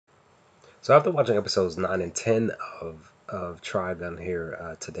So after watching episodes 9 and 10 of Trigun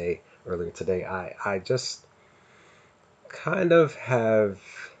here earlier today, I just kind of have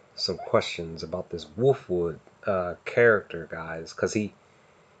some questions about this Wolfwood character, guys, because you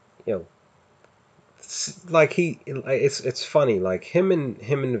know, it's funny, like him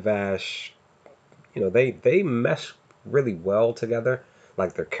and Vash, they mesh really well together,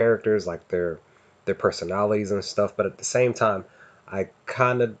 like their characters, like their personalities and stuff. But at the same time, I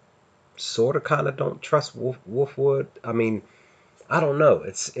kind of don't trust Wolfwood. I mean, I don't know.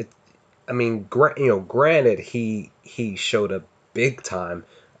 I mean, granted, he showed up big time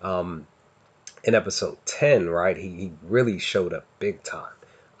in episode 10, right? He really showed up big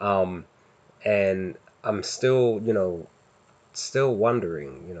time, and I'm still, still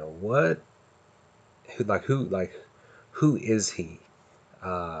wondering, what, who is he?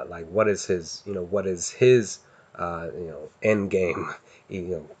 Like, what is his, end game? You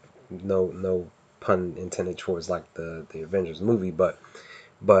know, no pun intended towards like the Avengers movie, but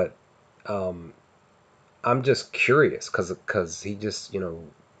um, I'm just curious because he just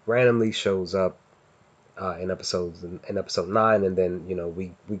randomly shows up in episode 9, and then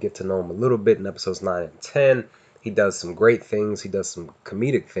we get to know him a little bit in episodes 9 and 10. He does some great things. He does some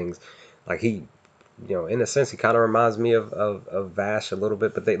comedic things. Like in a sense, he kind of reminds me of Vash a little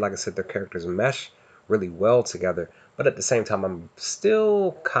bit, but they, like I said, their characters mesh really well together. But at the same time, I'm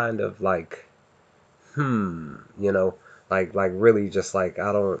still kind of like, you know, like really just like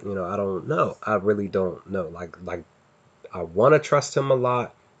I don't know. I really don't know. Like I want to trust him a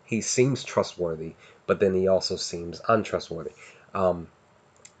lot. He seems trustworthy, but then he also seems untrustworthy. Um,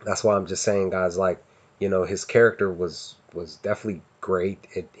 that's why I'm just saying, guys. Like, his character was definitely great.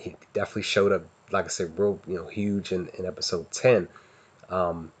 He definitely showed up, like I said, real huge in episode 10.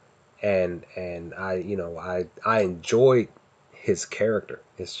 Um, and I enjoyed his character.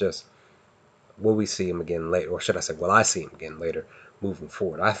 It's just, will we see him again later, or should I say, will I see him again later, moving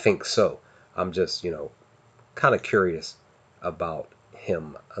forward? I think so. I'm just kind of curious about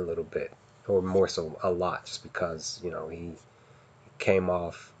him a little bit, or more so a lot, just because he came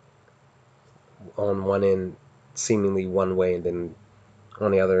off on one end seemingly one way, and then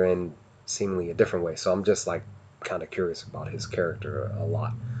on the other end seemingly a different way. So I'm just like kind of curious about his character a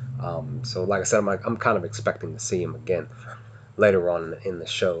lot. So like I said, I'm kind of expecting to see him again later on in the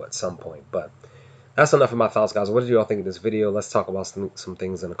show at some point. But that's enough of my thoughts, guys. What did you all think of this video? Let's talk about some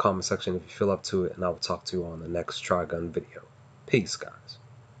things in the comment section if you feel up to it, and I will talk to you on the next Trigun video. Peace, guys.